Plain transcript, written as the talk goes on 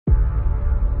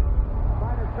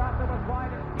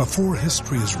Before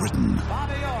history is written,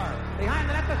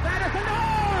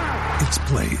 it's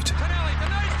played.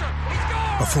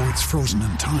 Before it's frozen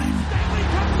in time,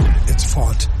 it's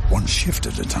fought one shift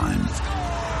at a time.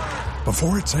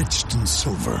 Before it's etched in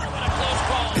silver,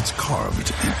 it's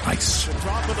carved in ice.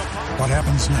 What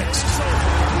happens next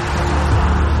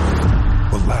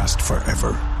will last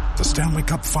forever. The Stanley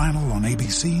Cup Final on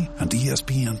ABC and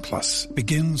ESPN Plus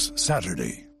begins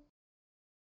Saturday.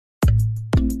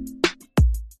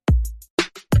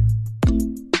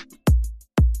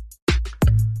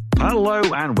 Hello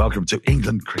and welcome to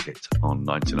England Cricket on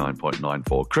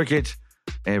 99.94 Cricket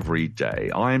every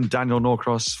day. I'm Daniel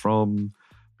Norcross from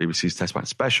BBC's Test Match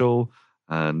Special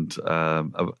and a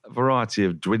variety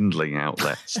of dwindling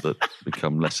outlets that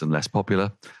become less and less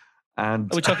popular.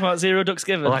 And are we talking about Zero Ducks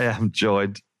Given? I am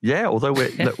joined, although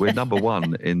we're number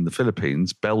one in the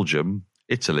Philippines, Belgium,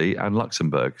 Italy and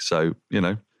Luxembourg. So,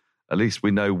 at least we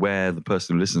know where the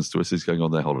person who listens to us is going on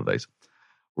their holidays.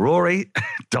 Rory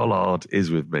Dollard is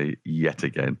with me yet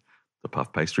again, the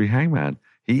Puff Pastry Hangman.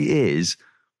 He is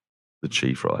the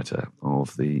chief writer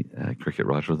of the Cricket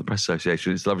Writer of the Press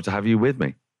Association. It's lovely to have you with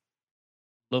me.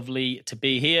 Lovely to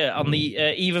be here on the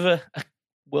eve of a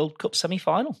World Cup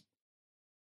semi-final.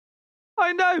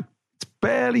 I know. It's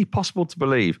barely possible to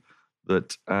believe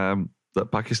that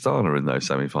that Pakistan are in those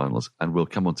semi-finals, and we'll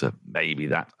come on to maybe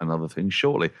that and other things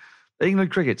shortly.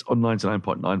 England Cricket on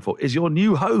 99.94 is your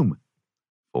new home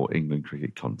for England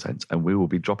cricket content, and we will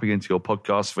be dropping into your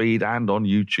podcast feed and on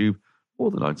YouTube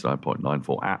or the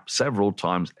 99.94 app several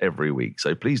times every week.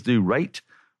 So please do rate,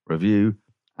 review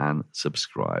and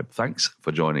subscribe. Thanks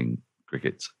for joining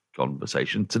Cricket's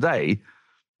Conversation. Today,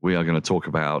 we are going to talk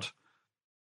about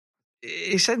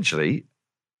essentially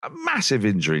a massive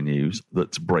injury news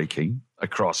that's breaking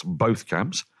across both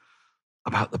camps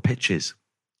about the pitches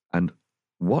and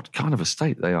what kind of a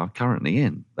state they are currently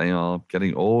in. They are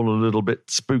getting all a little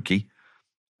bit spooky.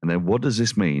 And then what does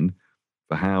this mean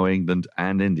for how England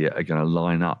and India are going to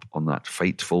line up on that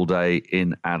fateful day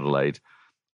in Adelaide?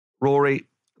 Rory,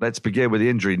 let's begin with the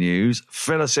injury news.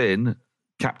 Fill us in,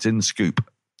 Captain Scoop.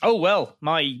 Oh, well,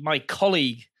 my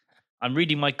colleague, I'm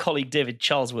reading my colleague David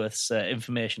Charlesworth's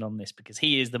information on this because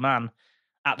he is the man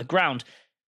at the ground.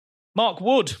 Mark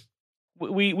Wood,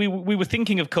 we were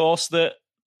thinking, of course, that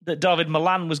David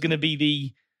Malan was going to be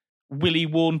the will he,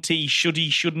 won't he, should he,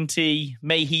 shouldn't he,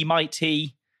 may he, might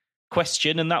he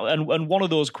question, and one of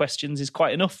those questions is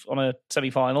quite enough on a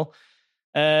semi-final.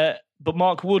 But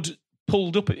Mark Wood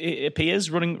pulled up, it appears,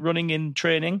 running in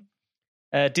training,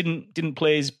 didn't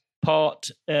play his part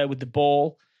with the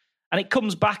ball, and it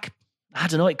comes back. I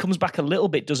don't know. It comes back a little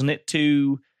bit, doesn't it,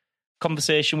 to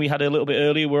conversation we had a little bit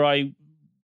earlier, where I,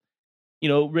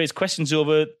 raised questions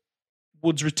over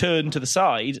Wood's return to the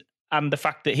side and the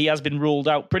fact that he has been ruled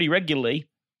out pretty regularly,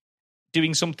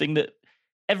 doing something that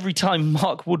every time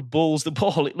Mark Wood bowls the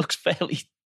ball, it looks fairly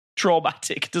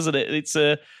traumatic, doesn't it? It's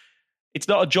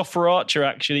not a Jofra Archer,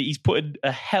 actually. He's putting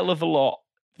a hell of a lot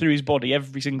through his body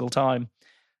every single time.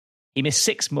 He missed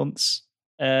 6 months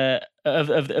of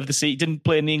the season, didn't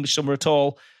play in the English summer at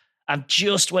all. And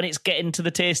just when it's getting to the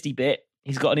tasty bit,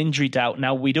 he's got an injury doubt.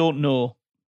 Now, we don't know.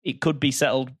 It could be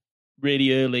settled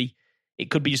really early. It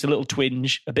could be just a little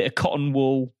twinge, a bit of cotton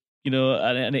wool,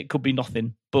 and it could be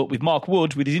nothing. But with Mark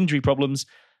Wood, with his injury problems,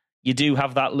 you do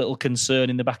have that little concern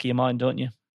in the back of your mind, don't you?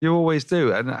 You always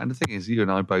do. And the thing is, you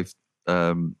and I both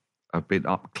have been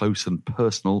up close and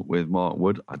personal with Mark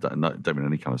Wood. I don't mean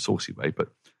any kind of saucy way, but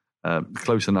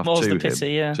close enough to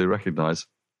him to recognise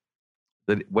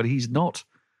that when he's not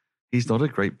a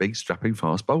great big strapping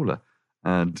fast bowler.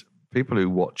 And people who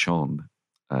watch on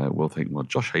will think, well,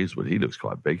 Josh Hazlewood, he looks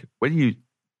quite big. When you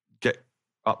get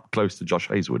up close to Josh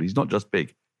Hazlewood, he's not just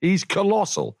big, he's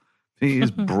colossal. He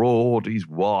is broad, he's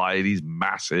wide, he's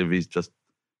massive,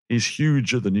 he's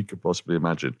huger than you could possibly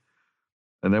imagine.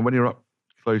 And then when you're up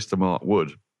close to Mark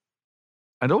Wood,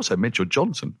 and also Mitchell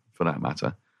Johnson, for that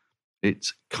matter,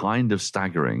 it's kind of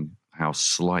staggering how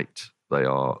slight they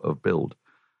are of build.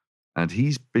 And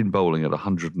he's been bowling at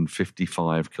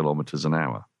 155 kilometres an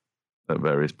hour at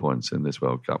various points in this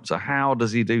World Cup. So how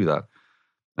does he do that?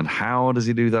 And how does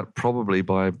he do that? Probably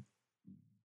by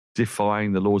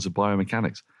defying the laws of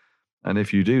biomechanics. And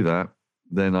if you do that,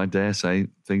 then I dare say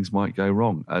things might go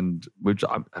wrong. And we've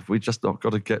just not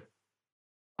got to get,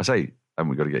 haven't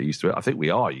we got to get used to it? I think we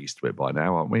are used to it by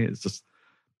now, aren't we?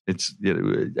 It's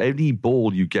any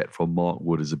ball you get from Mark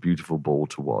Wood is a beautiful ball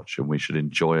to watch, and we should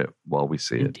enjoy it while we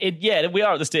see it. We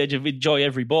are at the stage of enjoy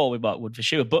every ball with Mark Wood for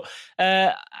sure. But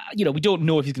we don't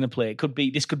know if he's going to play.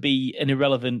 This could be an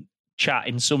irrelevant chat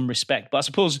in some respect. But I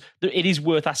suppose it is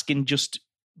worth asking just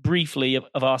briefly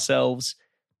of ourselves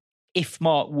if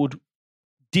Mark Wood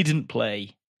didn't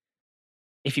play,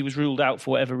 if he was ruled out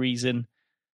for whatever reason,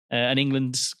 and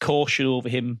England's caution over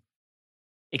him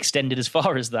extended as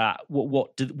far as that,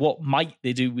 what might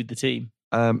they do with the team?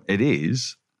 It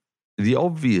is. The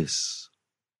obvious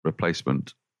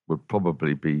replacement would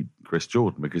probably be Chris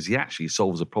Jordan, because he actually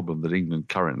solves a problem that England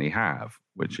currently have,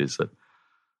 which is that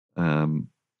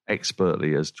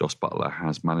expertly as Jos Buttler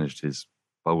has managed his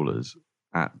bowlers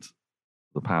at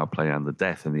the power play and the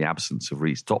death in the absence of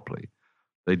Reece Topley,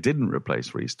 they didn't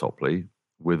replace Reece Topley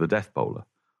with a death bowler.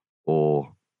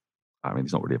 Or, I mean,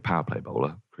 he's not really a power play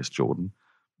bowler, Chris Jordan,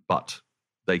 but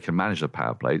they can manage the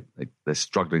power play. They're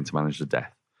struggling to manage the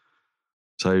death.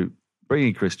 So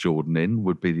bringing Chris Jordan in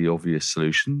would be the obvious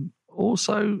solution.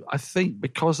 Also, I think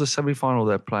because the semi-final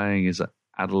they're playing is at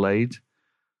Adelaide,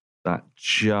 that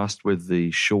just with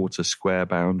the shorter square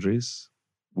boundaries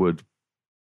would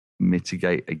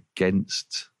mitigate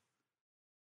against,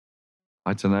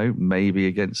 I don't know, maybe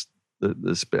against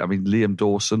the split. I mean, Liam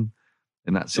Dawson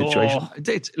in that situation.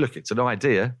 Look, it's an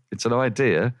idea. It's an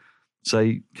idea.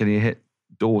 Say, can you hit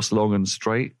Dawson long and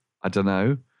straight? I don't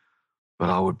know. But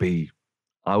I would be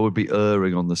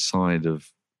erring on the side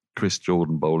of Chris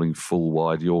Jordan bowling full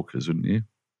wide Yorkers, wouldn't you?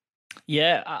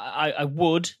 Yeah, I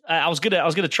would. I was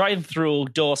gonna try and throw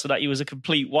Dawson at you as a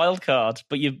complete wild card,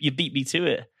 but you beat me to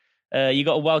it. You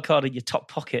got a wild card in your top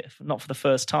pocket, not for the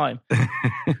first time.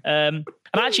 And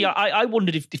actually, I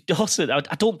wondered if Dawson. I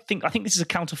think this is a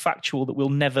counterfactual that we'll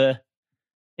never,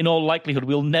 in all likelihood,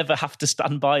 we'll never have to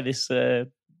stand by this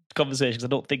conversation, because I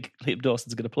don't think Liam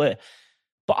Dawson's going to play.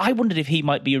 But I wondered if he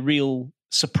might be a real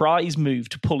surprise move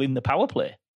to pull in the power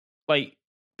play,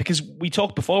 because we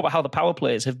talked before about how the power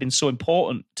plays have been so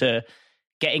important to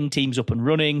getting teams up and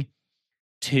running,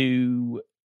 to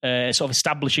sort of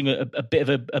establishing a bit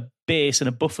of a base and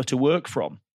a buffer to work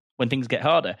from when things get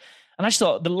harder. And I just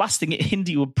thought the last thing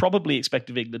India would probably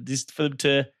expect of England is for them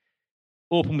to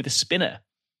open with a spinner.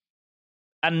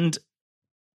 And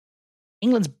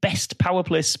England's best power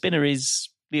play spinner is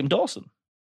Liam Dawson.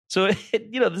 So,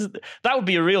 that would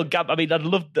be a real gamble. I mean, I'd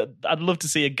love to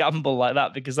see a gamble like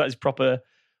that, because that is proper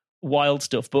wild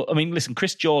stuff. But I mean, listen,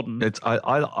 Chris Jordan.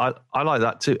 I like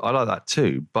that too. I like that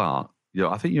too. But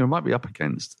I think you might be up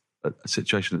against a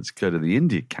situation that's occurred in the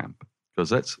India camp,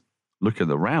 because let's look at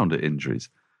the round at injuries.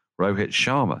 Rohit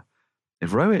Sharma.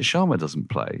 If Rohit Sharma doesn't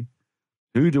play,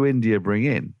 who do India bring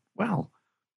in? Well,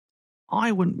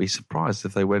 I wouldn't be surprised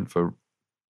if they went for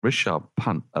Rishabh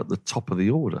Pant at the top of the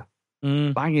order.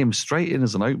 Bang him straight in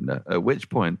as an opener, at which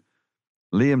point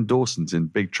Liam Dawson's in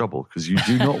big trouble, because you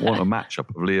do not want a matchup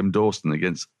of Liam Dawson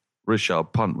against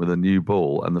Rishabh Pant with a new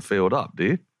ball and the field up, do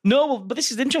you? No, but this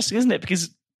is interesting, isn't it?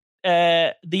 Because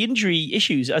the injury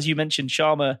issues, as you mentioned,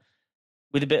 Sharma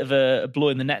with a bit of a blow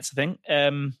in the nets, I think.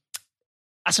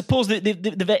 I suppose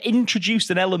they've introduced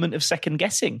an element of second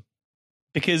guessing,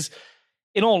 because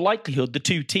in all likelihood, the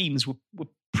two teams were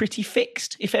pretty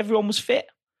fixed if everyone was fit.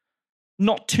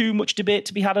 Not too much debate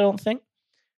to be had, I don't think.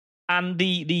 And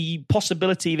the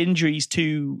possibility of injuries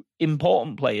to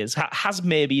important players has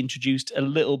maybe introduced a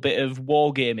little bit of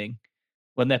wargaming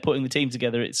when they're putting the team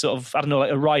together. It's sort of, I don't know,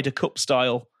 like a Ryder Cup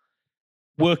style,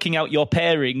 working out your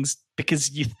pairings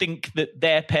because you think that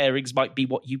their pairings might be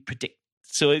what you predict.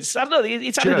 So it's, I don't know,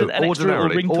 it's added an extra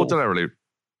wrinkle.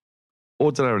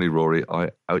 Ordinarily, Rory, I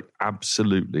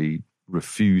absolutely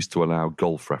refuse to allow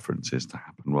golf references to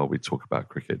happen while we talk about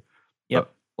cricket. Yep.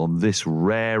 But on this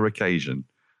rare occasion,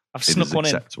 I've snuck one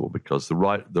acceptable in, because the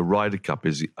Ryder Cup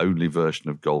is the only version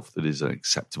of golf that is an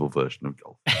acceptable version of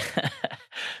golf.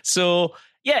 So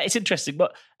yeah, it's interesting.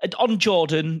 But on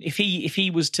Jordan, if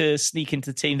he was to sneak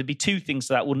into the team, there'd be two things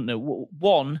to that, wouldn't there?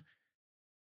 One,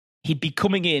 he'd be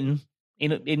coming in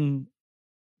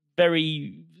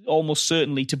very almost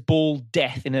certainly to bowl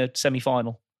death in a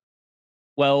semi-final.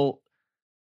 Well,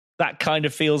 that kind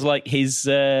of feels like his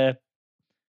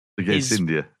against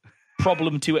India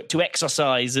problem to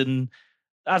exercise, and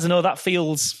I don't know. That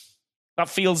feels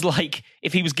like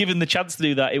if he was given the chance to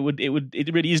do that,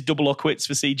 it really is double or quits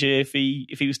for CJ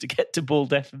if he was to get to bowl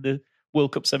death in the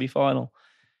World Cup semi-final.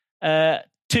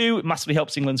 Two, it massively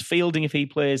helps England's fielding if he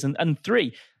plays, and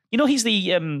three, he's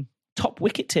the top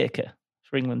wicket taker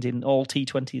for England in all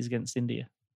T20s against India.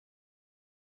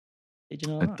 Did you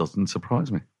know that? It doesn't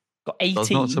surprise me. Got 18. Does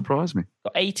not surprise me.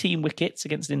 Got 18 wickets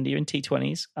against India in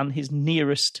T20s, and his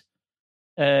nearest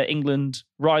England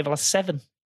rival has 7.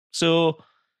 So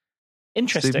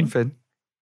interesting. Stephen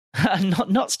Finn.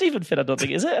 not Stephen Finn, I don't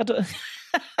think, is it? I don't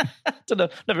know.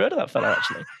 Never heard of that fella,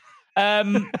 actually.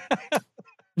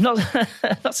 Not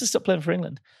to stop playing for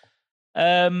England.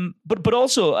 But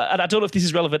also, and I don't know if this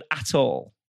is relevant at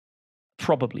all.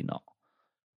 Probably not.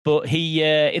 But he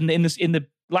in the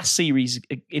last series,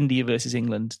 India versus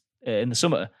England in the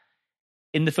summer,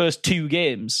 in the first 2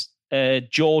 games,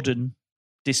 Jordan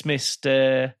dismissed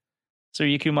Suryakumar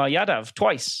Yadav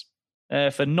twice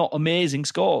for not amazing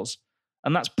scores,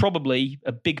 and that's probably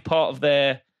a big part of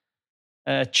their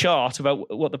chart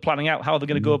about what they're planning out, how they're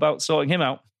going to go about sorting him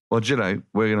out. Well,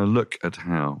 we're going to look at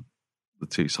how the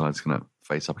two sides are going to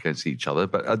face up against each other.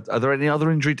 But are there any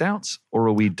other injury doubts, or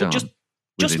are we done? Well,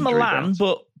 just Milan, doubts?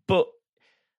 but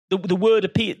the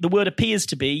word appears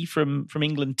to be from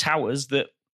England Towers that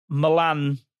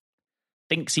Milan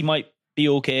thinks he might be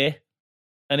okay,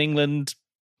 and England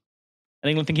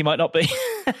think he might not be.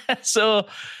 So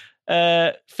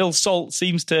Phil Salt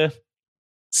seems to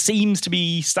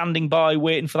be standing by,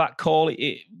 waiting for that call.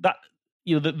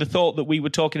 The thought that we were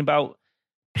talking about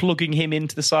plugging him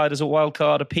into the side as a wild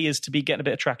card appears to be getting a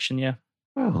bit of traction. Yeah.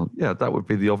 Well, yeah, that would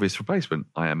be the obvious replacement,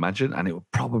 I imagine, and it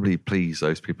would probably please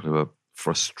those people who are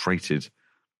frustrated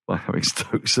by having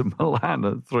Stokes and Milan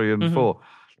at 3 and 4,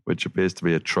 which appears to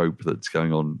be a trope that's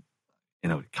going on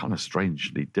in a kind of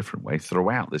strangely different way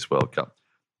throughout this World Cup.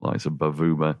 Like some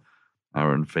Bavuma,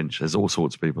 Aaron Finch. There's all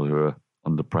sorts of people who are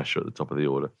under pressure at the top of the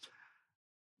order.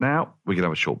 Now, we're going to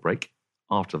have a short break.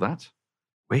 After that,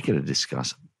 we're going to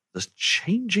discuss the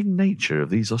changing nature of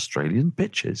these Australian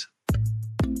pitches.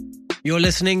 You're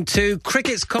listening to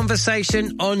Cricket's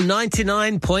Conversation on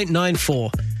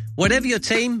 99.94. Whatever your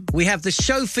team, we have the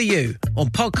show for you on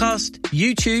podcast,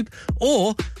 YouTube,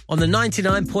 or on the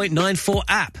 99.94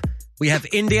 app. We have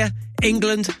India,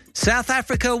 England, South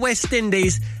Africa, West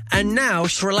Indies, and now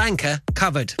Sri Lanka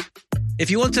covered.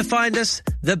 If you want to find us,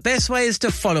 the best way is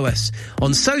to follow us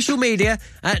on social media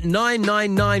at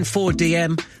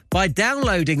 9994DM by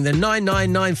downloading the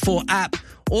 9994 app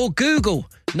or Google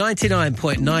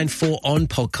 99.94 on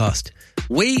podcast.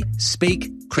 We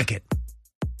speak cricket.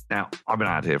 Now, I've been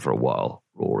out here for a while,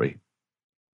 Rory,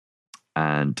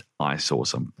 and I saw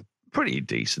some pretty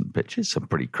decent pitches, some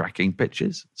pretty cracking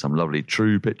pitches, some lovely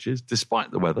true pitches,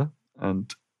 despite the weather.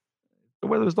 And the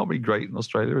weather's not been great in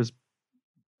Australia, as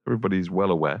everybody's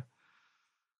well aware.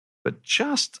 But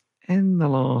just in the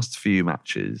last few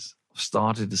matches, I've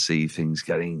started to see things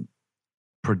getting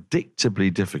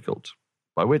predictably difficult,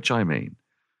 by which I mean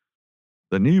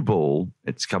the new ball,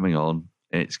 it's coming on,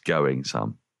 it's going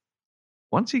some.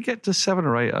 Once you get to 7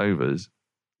 or 8 overs,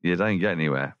 you don't get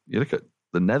anywhere. You look at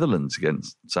the Netherlands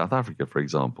against South Africa, for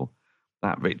example.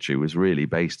 That victory was really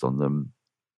based on them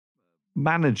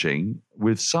managing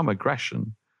with some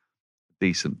aggression,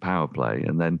 decent power play,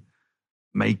 and then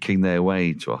making their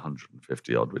way to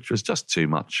 150 odd, which was just too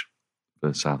much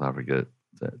for South Africa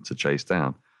to chase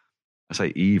down. I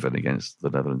say even against the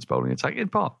Netherlands bowling attack, in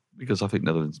part because I think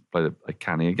Netherlands played a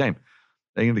cannier game.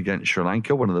 England against Sri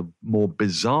Lanka, one of the more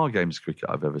bizarre games of cricket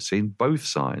I've ever seen. Both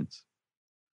sides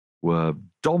were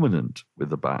dominant with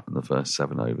the bat in the first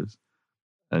 7 overs.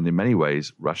 And in many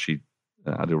ways, Adil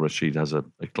Rashid has a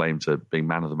claim to being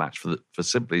man of the match for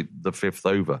simply the 5th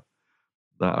over.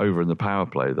 That over in the power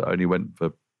play that only went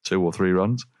for 2 or 3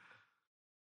 runs.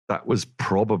 That was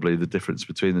probably the difference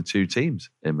between the two teams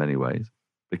in many ways,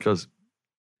 because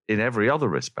in every other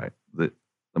respect, the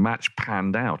match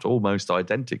panned out almost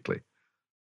identically.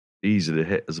 Easy to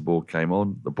hit as the ball came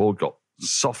on. The ball got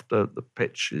softer. The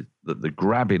pitch, the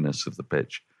grabbiness of the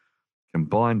pitch,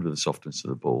 combined with the softness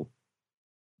of the ball,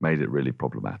 made it really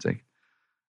problematic.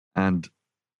 And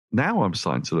now I'm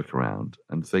starting to look around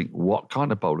and think, what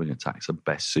kind of bowling attacks are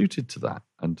best suited to that?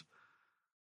 And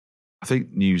I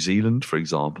think New Zealand, for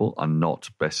example, are not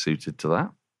best suited to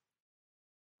that.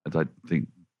 I don't think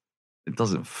it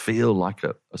doesn't feel like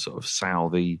a sort of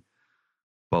Southey,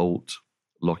 Bolt,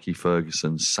 Lockie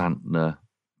Ferguson, Santner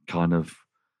kind of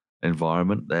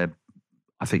environment. They're,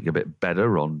 I think, a bit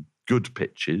better on good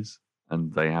pitches,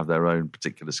 and they have their own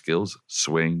particular skills,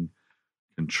 swing,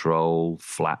 control,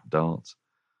 flat darts.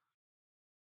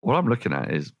 What I'm looking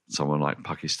at is someone like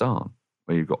Pakistan,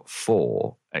 where you've got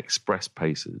 4 express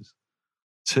pacers,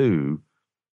 2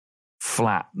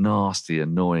 flat, nasty,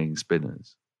 annoying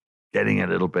spinners, getting a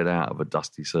little bit out of a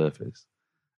dusty surface,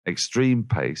 extreme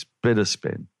pace, bit of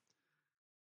spin.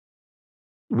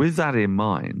 With that in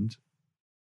mind,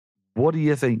 what do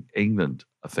you think England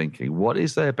are thinking? What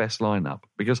is their best lineup?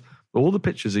 Because all the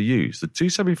pitches are used. The 2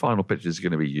 semi-final pitches are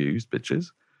going to be used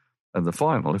pitches, and the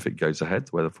final, if it goes ahead,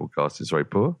 the weather forecast is very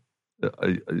poor,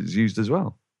 is used as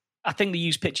well. I think the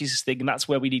used pitches is thing, and that's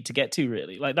where we need to get to,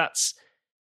 really. Like that's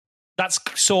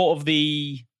sort of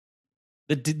the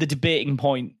debating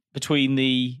point between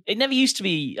it never used to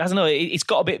be, I don't know, it's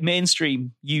got a bit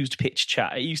mainstream used pitch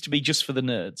chat. It used to be just for the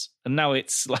nerds. And now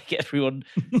it's like everyone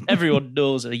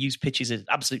knows that a used pitch is an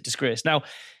absolute disgrace. Now,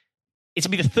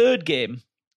 it'll be the third game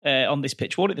on this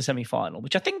pitch, won it the semi-final,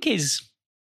 which I think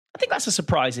that's a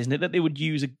surprise, isn't it? That they would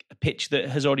use a pitch that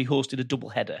has already hosted a double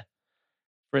header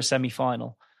for a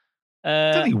semi-final.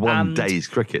 It's only one day's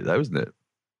cricket though, isn't it?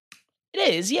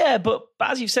 It is, yeah. But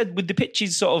as you've said, with the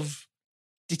pitches sort of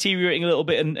deteriorating a little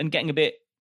bit and getting a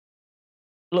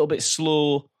little bit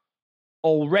slow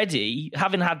already,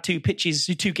 having had two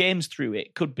games through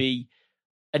it could be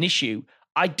an issue.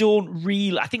 I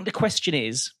think the question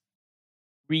is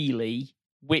really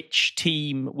which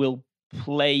team will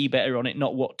play better on it,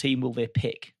 not what team will they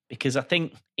pick. Because I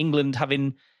think England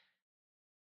having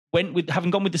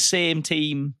gone with the same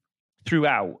team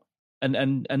throughout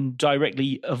and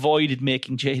directly avoided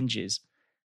making changes,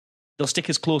 they'll stick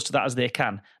as close to that as they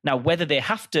can. Now, whether they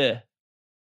have to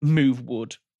move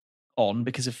Wood on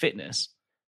because of fitness,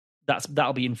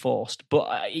 that'll be enforced. But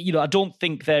I don't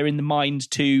think they're in the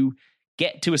mind to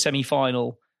get to a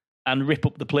semi-final and rip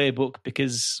up the playbook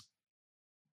because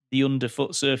the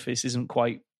underfoot surface isn't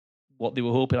quite what they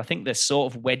were hoping. I think they're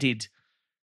sort of wedded,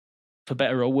 for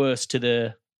better or worse, to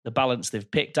the balance they've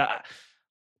picked. I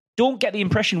don't get the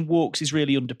impression Woakes is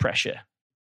really under pressure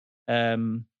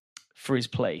for his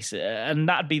place. And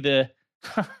that'd be the...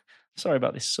 Sorry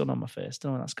about this sun on my face.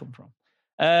 Don't know where that's come from.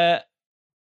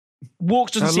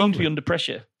 Woakes doesn't seem to be under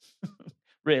pressure,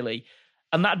 really.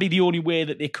 And that'd be the only way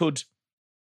that they could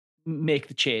make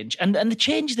the change. And the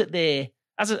change that they...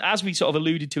 As we sort of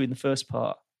alluded to in the first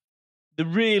part, the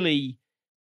really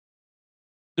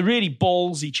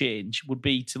ballsy change would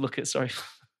be to look at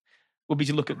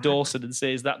Dawson and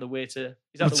say, "Is that the way to?"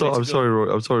 I'm sorry,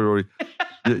 Rory.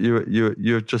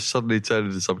 You've just suddenly turned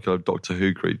into some kind of Doctor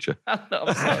Who creature.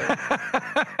 I'm sorry.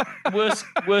 worst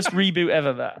reboot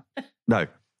ever. That. No,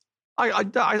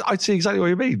 I see exactly what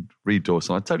you mean, Reed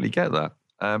Dawson. I totally get that.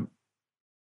 I'm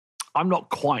not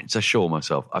quite so sure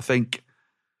myself. I think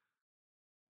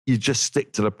you just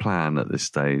stick to the plan at this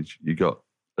stage. You got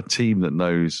a team that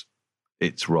knows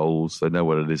its roles. They know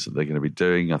what it is that they're going to be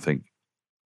doing. I think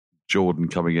Jordan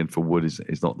coming in for Wood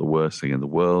is not the worst thing in the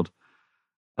world.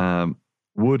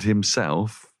 Wood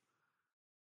himself,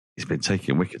 he's been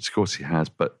taking wickets, of course he has,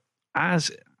 but I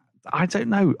don't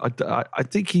know. I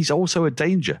think he's also a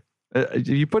danger.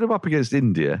 You put him up against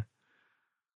India,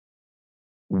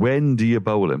 when do you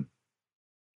bowl him?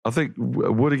 I think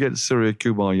Wood against Surya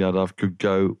Kumar Yadav could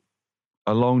go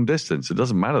a long distance. It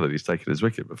doesn't matter that he's taken his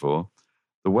wicket before.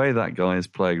 The way that guy is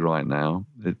playing right now,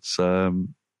 it's the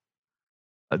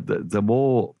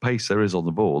more pace there is on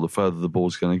the ball, the further the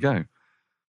ball's going to go.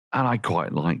 And I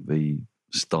quite like the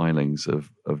stylings of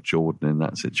Jordan in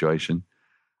that situation.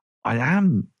 I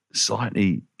am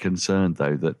slightly concerned,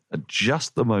 though, that at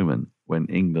just the moment when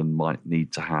England might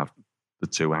need to have the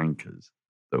two anchors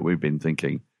that we've been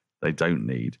thinking they don't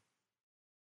need,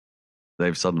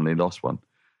 they've suddenly lost one.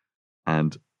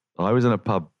 And I was in a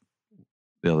pub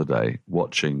the other day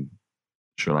watching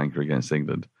Sri Lanka against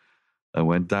England, and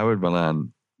when Dawid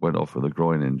Malan went off with a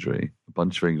groin injury, a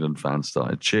bunch of England fans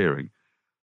started cheering.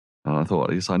 And I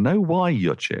thought, yes, I know why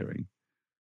you're cheering.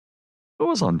 It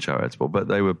was uncharitable, but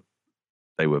they knew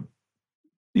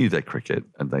their cricket,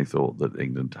 and they thought that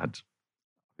England had,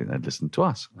 I think they'd listened to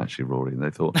us, actually, Rory, and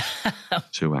they thought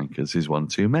two anchors is one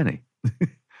too many.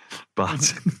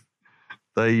 But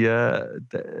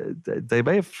they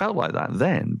may have felt like that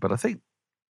then, but I think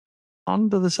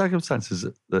under the circumstances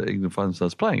that England find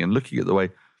themselves playing, and looking at the way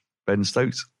Ben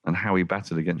Stokes and how he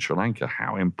batted against Sri Lanka,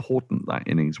 how important that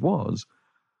innings was,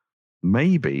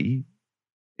 maybe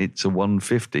it's a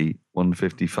 150,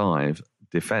 155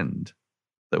 defend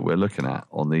that we're looking at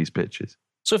on these pitches.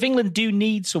 So if England do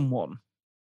need someone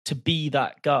to be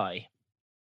that guy,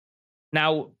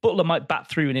 now Butler might bat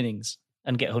through an innings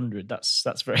and get 100.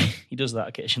 That's very, he does that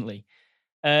occasionally.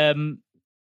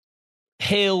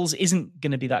 Hales isn't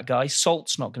going to be that guy.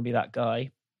 Salt's not going to be that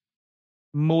guy.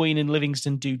 Moeen and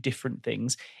Livingston do different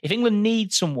things. If England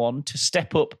need someone to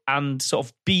step up and sort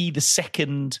of be the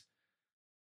second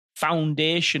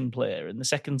foundation player and the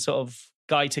second sort of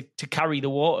guy to carry the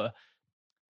water,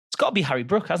 it's got to be Harry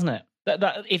Brook, hasn't it?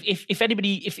 That if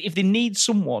anybody, if they need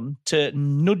someone to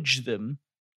nudge them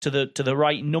to the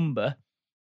right number,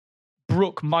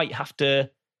 Brook might have to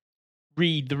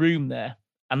read the room there,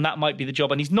 and that might be the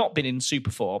job. And he's not been in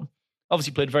super form.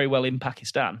 Obviously played very well in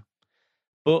Pakistan,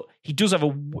 but he does have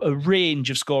a range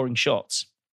of scoring shots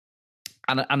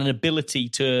and an ability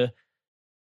to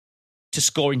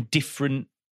score in different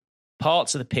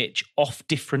parts of the pitch off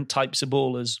different types of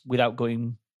bowlers without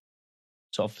going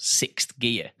sort of sixth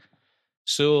gear.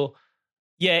 So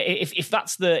yeah, if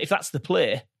that's the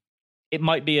play, it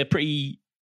might be a pretty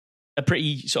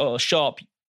sort of sharp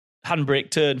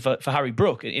handbrake turn for Harry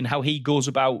Brook in how he goes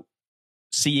about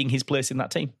seeing his place in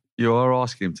that team. You are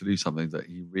asking him to do something that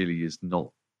he really is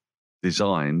not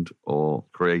designed or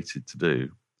created to do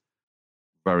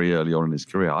very early on in his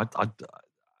career. I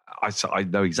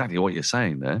know exactly what you're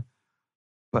saying there,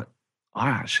 but I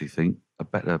actually think a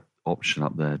better option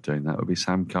up there doing that would be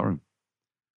Sam Curran.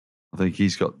 I think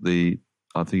he's got the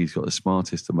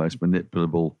smartest and most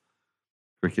manipulable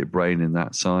cricket brain in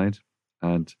that side.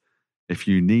 And if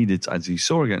you needed, as you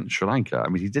saw against Sri Lanka, I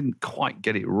mean, he didn't quite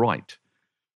get it right.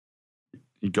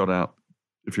 He got out,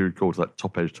 if you recall, to that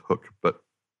top-edged hook. But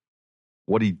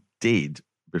what he did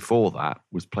before that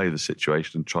was play the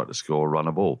situation and try to score a run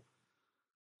a ball.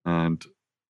 And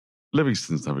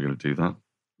Livingston's never going to do that.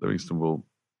 Livingston will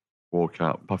walk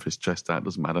out, puff his chest out,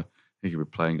 doesn't matter. He could be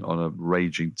playing on a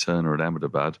raging Turner at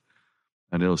Ahmedabad,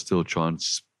 and he'll still try and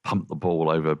pump the ball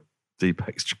over deep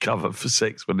extra cover for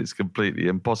six when it's completely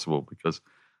impossible because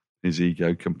his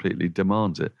ego completely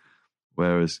demands it.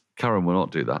 Whereas Curran will not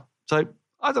do that. So,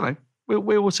 I don't know.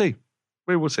 We will see.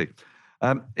 We will see.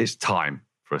 It's time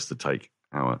for us to take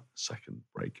our second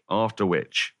break, after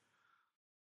which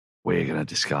we're going to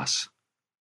discuss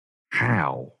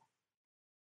how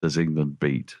does England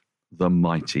beat the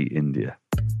mighty India.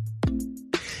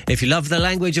 If you love the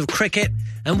language of cricket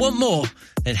and want more,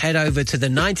 then head over to the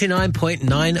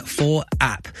 99.94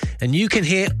 app and you can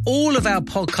hear all of our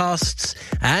podcasts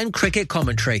and cricket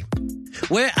commentary.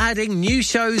 We're adding new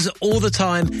shows all the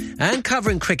time and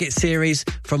covering cricket series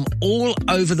from all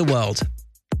over the world.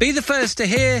 Be the first to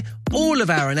hear all of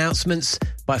our announcements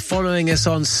by following us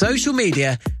on social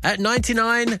media at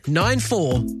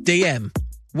 9994DM.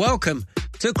 Welcome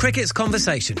to Cricket's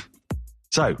Conversation.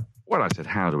 So, when I said,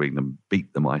 how do England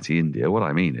beat the mighty India, what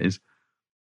I mean is,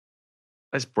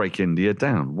 let's break India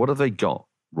down. What have they got,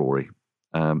 Rory?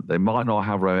 They might not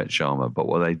have Rohit Sharma, but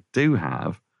what they do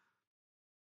have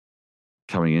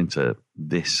coming into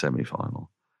this semi-final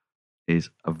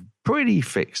is a pretty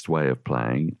fixed way of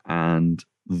playing and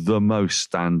the most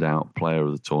standout player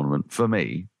of the tournament, for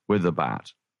me, with the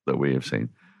bat that we have seen.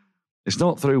 It's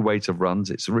not through weight of runs,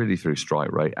 it's really through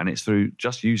strike rate, and it's through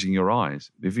just using your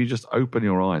eyes. If you just open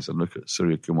your eyes and look at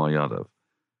Surya Kumar Yadav,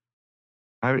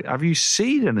 have you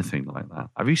seen anything like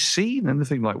that? Have you seen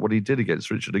anything like what he did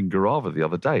against Richard Ngarava the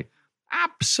other day?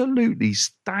 Absolutely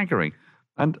staggering.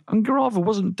 And Ngarava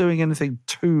wasn't doing anything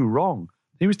too wrong.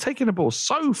 He was taking the ball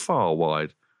so far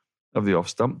wide of the off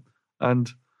stump, and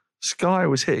Sky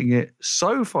was hitting it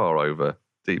so far over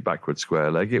deep backward square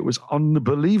leg. It was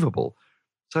unbelievable.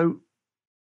 So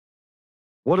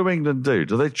what do England do?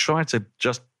 Do they try to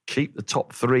just keep the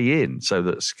top three in so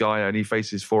that Sky only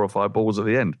faces 4 or 5 balls at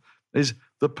the end? Is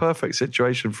the perfect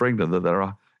situation for England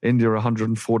that India are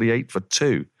 148 for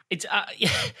 2. It's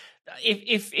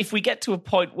if we get to a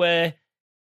point where,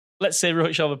 let's say Rohit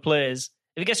Sharma plays,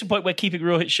 if it gets to a point where keeping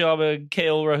Rohit Sharma,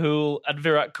 KL Rahul and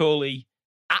Virat Kohli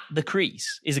at the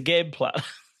crease is a game plan,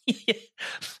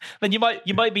 then you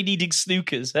might be needing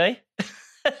snookers, eh?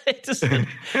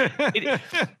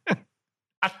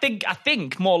 I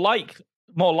think more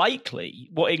likely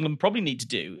what England probably need to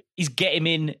do is get him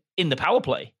in the power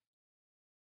play.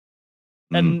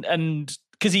 And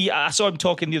because I saw him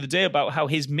talking the other day about how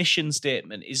his mission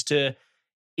statement is to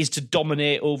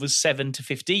dominate overs 7 to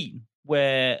 15,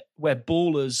 where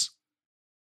bowlers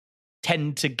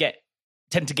tend to get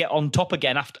on top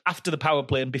again after the power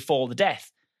play and before the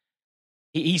death.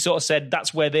 He sort of said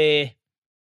that's where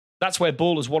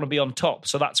bowlers want to be on top.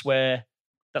 So that's where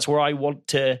I want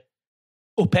to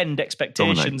upend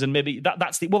expectations. Dominate. And maybe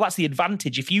that's the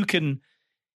advantage. If you can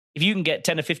get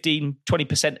 10 or 15,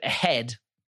 20% ahead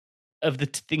of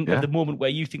of the moment where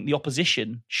you think the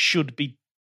opposition should be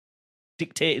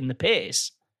dictating the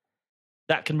pace,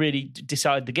 that can really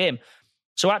decide the game.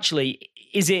 So actually,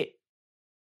 is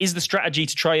the strategy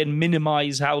to try and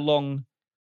minimize how long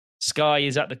Sky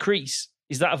is at the crease?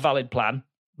 Is that a valid plan?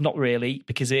 Not really,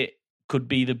 because it could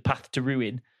be the path to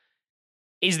ruin.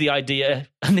 Is the idea,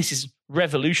 and this is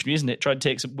revolutionary, isn't it? Try and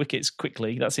take some wickets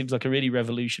quickly. That seems like a really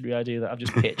revolutionary idea that I've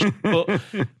just pitched.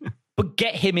 But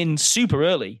get him in super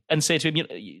early and say to him,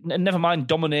 never mind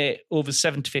dominate over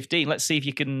 7 to 15. Let's see if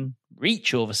you can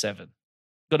reach over 7.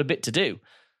 Got a bit to do.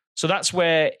 So that's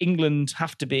where England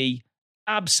have to be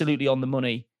absolutely on the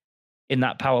money in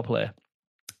that power play.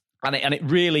 And it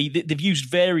really, they've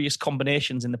used various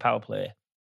combinations in the power play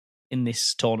in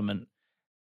this tournament.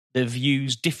 They've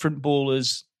used different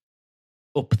bowlers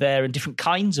up there and different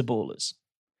kinds of bowlers.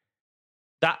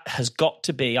 That has got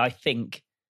to be, I think,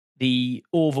 the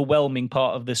overwhelming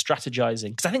part of the strategizing.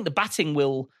 Because I think the batting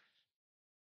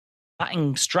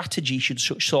strategy should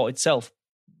sort itself.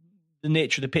 The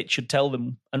nature of the pitch should tell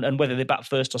them, and whether they bat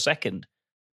first or second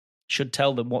should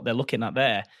tell them what they're looking at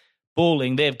there.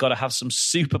 Bowling, they've got to have some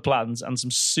super plans and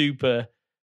some super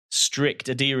strict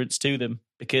adherence to them,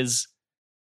 because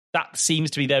that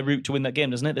seems to be their route to win that game,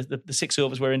 doesn't it? The 6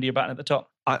 overs where India batting at the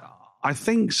top. I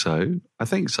think so.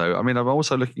 I mean, I'm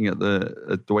also looking at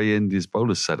the way India's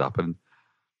bowlers set up, and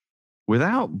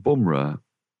without Bumrah,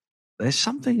 there's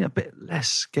something a bit less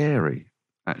scary,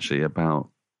 actually, about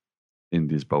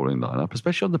India's bowling lineup,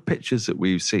 especially on the pitches that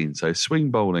we've seen. So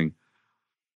swing bowling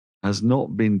has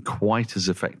not been quite as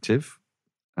effective.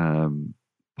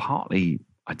 Partly,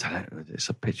 I don't know, it's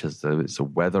a pitch, it's the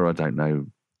weather, I don't know.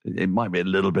 It might be a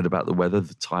little bit about the weather,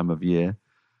 the time of year.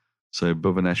 So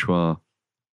Bhuvaneshwar,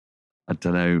 I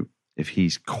don't know if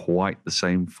he's quite the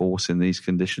same force in these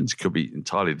conditions. Could be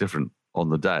entirely different on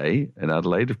the day in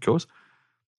Adelaide, of course.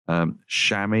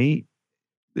 Shami,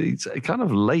 he's a kind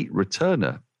of late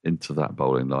returner into that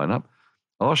bowling lineup.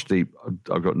 Arshdeep,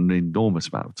 I've got an enormous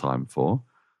amount of time for,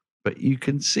 but you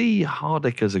can see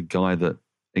Hardik as a guy that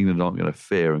England aren't going to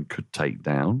fear and could take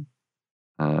down,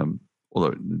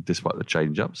 although despite the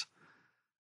change-ups.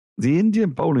 The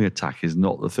Indian bowling attack is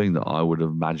not the thing that I would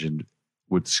have imagined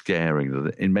would scare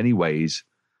England. In many ways,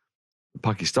 the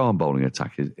Pakistan bowling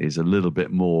attack is a little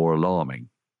bit more alarming,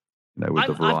 with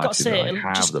the variety that they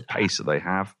have, the pace that they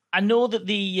have. I know that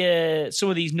the some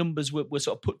of these numbers were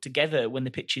sort of put together when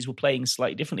the pitches were playing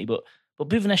slightly differently, but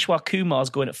Bhuvaneshwar Kumar's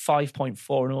going at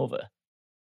 5.4 and over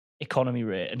economy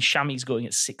rate, and Shami's going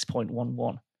at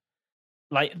 6.11.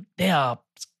 Like, they are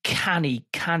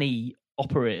canny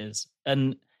operators.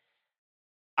 And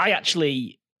I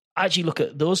actually look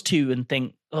at those two and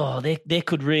think, they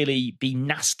could really be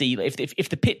nasty. If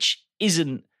the pitch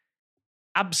isn't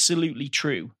absolutely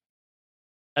true,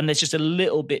 and there's just a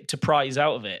little bit to prize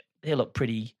out of it, they look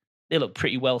pretty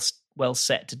well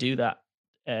set to do that,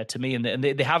 to me. And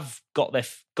they have got their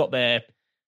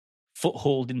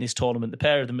foothold in this tournament. The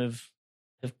pair of them have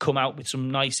come out with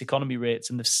some nice economy rates,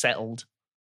 and they've settled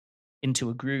into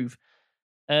a groove.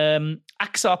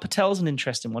 Axar Patel's an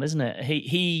interesting one, isn't it?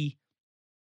 He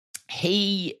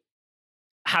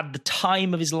had the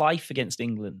time of his life against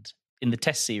England in the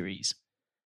Test series,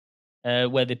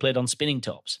 where they played on spinning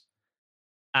tops.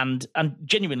 And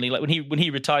genuinely, like when he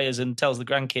retires and tells the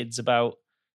grandkids about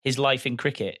his life in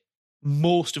cricket,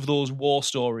 most of those war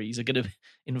stories are going to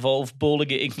involve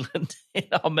bowling at England in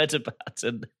Ahmedabad,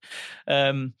 and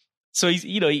so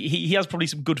he has probably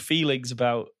some good feelings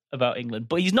about England,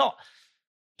 but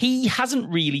he hasn't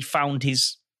really found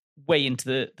his way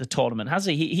into the tournament, has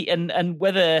he? And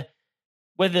whether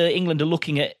England are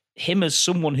looking at him as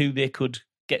someone who they could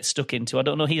get stuck into, I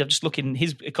don't know. I'm just looking.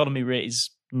 His economy rate is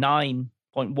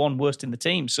 9.1, worst in the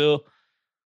team. So,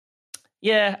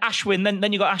 yeah, Ashwin.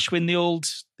 Then you got Ashwin,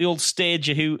 the old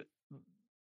stager who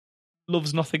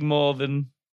loves nothing more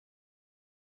than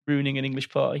ruining an English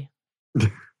party.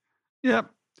 Yeah,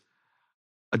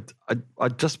 I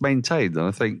just maintained, and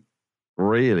I think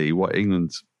really what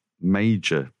England's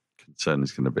major concern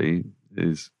is going to be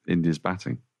is India's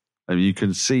batting. I mean, you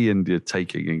can see India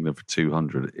taking England for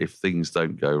 200 if things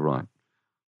don't go right.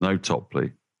 No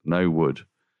Topley, no Wood,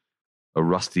 a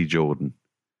rusty Jordan.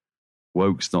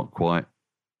 Woke's not quite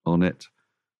on it.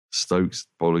 Stokes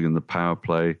bowling in the power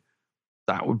play.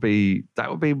 That would be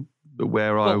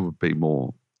where I would be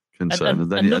more concerned.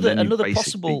 And then you basically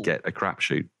possible, get a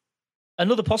crapshoot.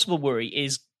 Another possible worry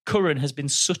is Curran has been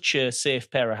such a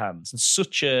safe pair of hands and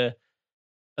such a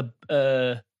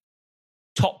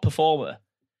top performer.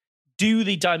 Do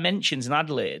the dimensions in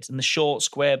Adelaide and the short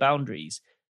square boundaries,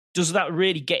 does that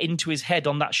really get into his head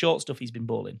on that short stuff he's been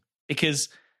bowling? Because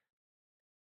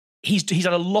he's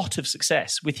had a lot of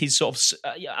success with his sort of,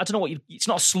 I don't know it's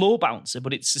not a slow bouncer,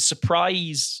 but it's a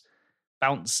surprise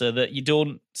bouncer that you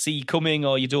don't see coming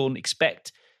or you don't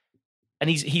expect. And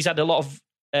he's had a lot of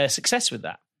success with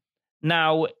that.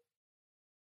 Now,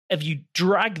 if you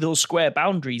drag those square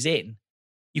boundaries in,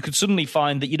 you could suddenly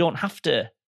find that you don't have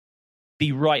to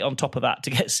be right on top of that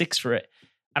to get 6 for it.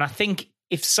 And I think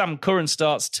if Sam Curran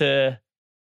starts to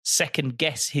second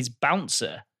guess his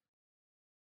bouncer,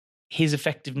 his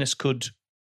effectiveness could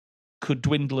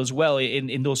dwindle as well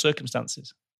in those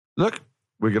circumstances. Look,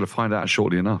 we're going to find out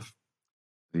shortly enough.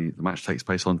 The match takes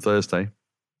place on Thursday,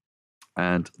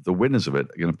 and the winners of it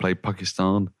are going to play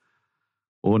Pakistan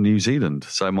or New Zealand.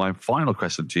 So my final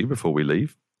question to you before we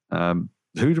leave, who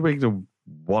do we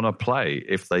want to play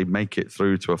if they make it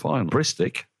through to a final?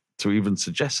 Bristic, to even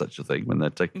suggest such a thing when they're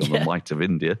taking on the might of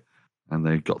India. and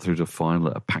they got through to final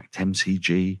at a packed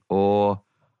MCG, or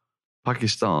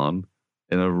Pakistan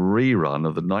in a rerun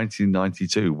of the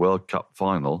 1992 World Cup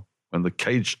final when the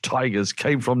Caged Tigers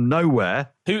came from nowhere.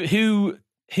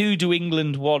 Who do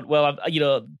England want? Well,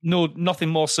 no, nothing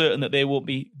more certain that they won't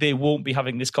be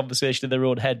having this conversation in their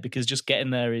own head, because just getting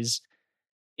there is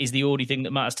the only thing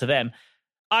that matters to them.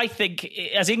 I think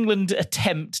as England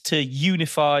attempt to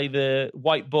unify the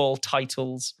white ball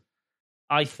titles,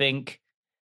 I think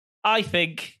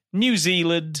New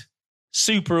Zealand,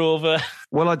 super over.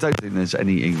 Well, I don't think there's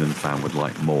any England fan would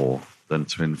like more than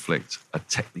to inflict a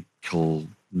technical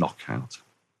knockout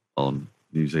on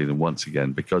New Zealand once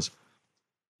again, because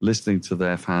listening to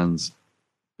their fans'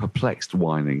 perplexed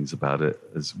whinings about it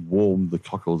has warmed the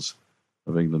cockles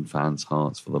of England fans'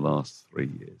 hearts for the last 3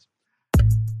 years.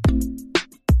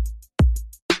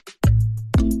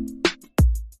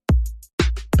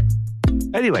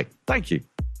 Anyway, thank you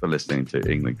for listening to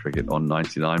England Cricket on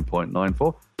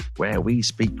 99.94, where we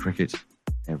speak cricket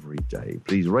every day.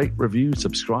 Please rate, review,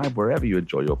 subscribe wherever you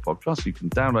enjoy your podcast. You can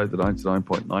download the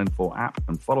 99.94 app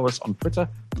and follow us on Twitter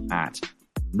at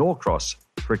Norcross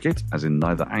Cricket, as in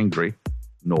neither angry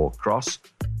nor cross,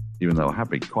 even though I have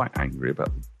been quite angry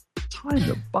about the time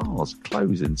that bars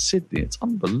close in Sydney. It's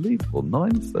unbelievable.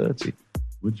 9:30.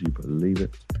 Would you believe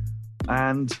it?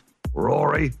 And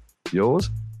Rory, yours?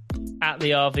 At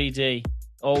the RVD,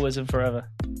 always and forever.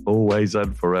 Always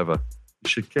and forever. You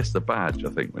should kiss the badge, I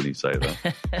think, when you say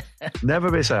that.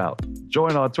 Never miss out.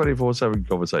 Join our 24/7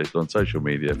 conversation on social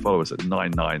media. Follow us at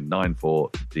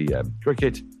 9994DM.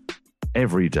 Cricket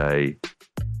every day,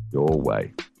 your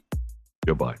way.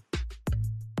 Goodbye.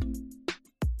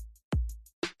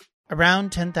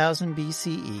 Around 10,000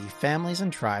 BCE, families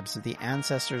and tribes of the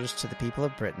ancestors to the people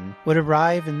of Britain would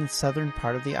arrive in the southern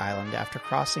part of the island after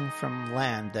crossing from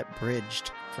land that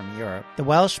bridged from Europe. The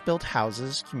Welsh built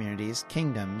houses, communities,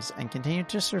 kingdoms, and continued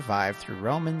to survive through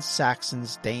Romans,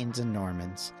 Saxons, Danes, and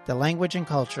Normans. The language and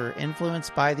culture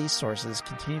influenced by these sources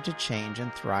continued to change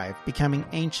and thrive, becoming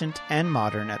ancient and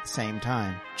modern at the same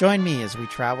time. Join me as we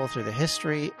travel through the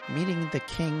history, meeting the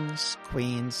kings,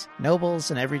 queens,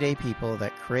 nobles, and everyday people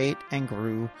that create and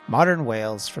grew modern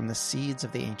Wales from the seeds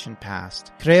of the ancient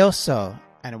past. Croeso,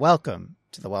 and welcome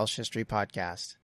to the Welsh History Podcast.